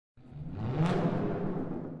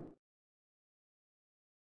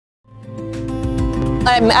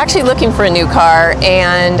I'm actually looking for a new car,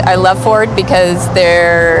 and I love Ford because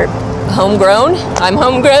they're homegrown. I'm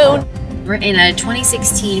homegrown. We're in a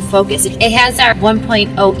 2016 Focus. It has our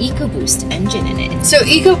 1.0 EcoBoost engine in it. So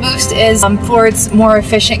EcoBoost is Ford's more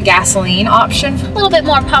efficient gasoline option. A little bit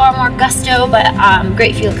more power, more gusto, but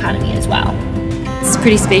great fuel economy as well. It's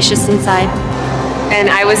pretty spacious inside. And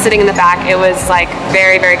I was sitting in the back. It was like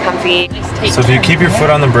very, very comfy. So if you keep your foot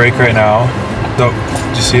on the brake right now,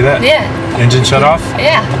 did you see that? Yeah. Engine shut off?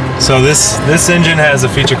 Yeah. So this engine has a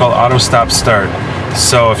feature called auto stop start.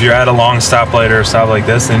 So if you're at a long stoplight or a stop like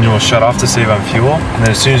this, the engine will shut off to save on fuel. And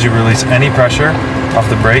then as soon as you release any pressure off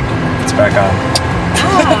the brake, it's back on.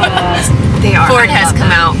 They are. Ford has come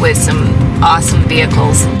out with some awesome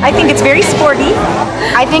vehicles. I think it's very sporty.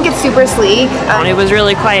 I think it's super sleek. It was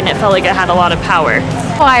really quiet and it felt like it had a lot of power.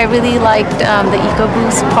 Oh, I really liked the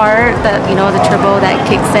EcoBoost part, that the turbo that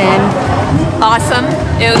kicks in. Awesome.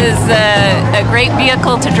 It was a great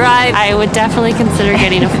vehicle to drive. I would definitely consider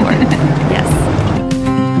getting a Ford. Yes.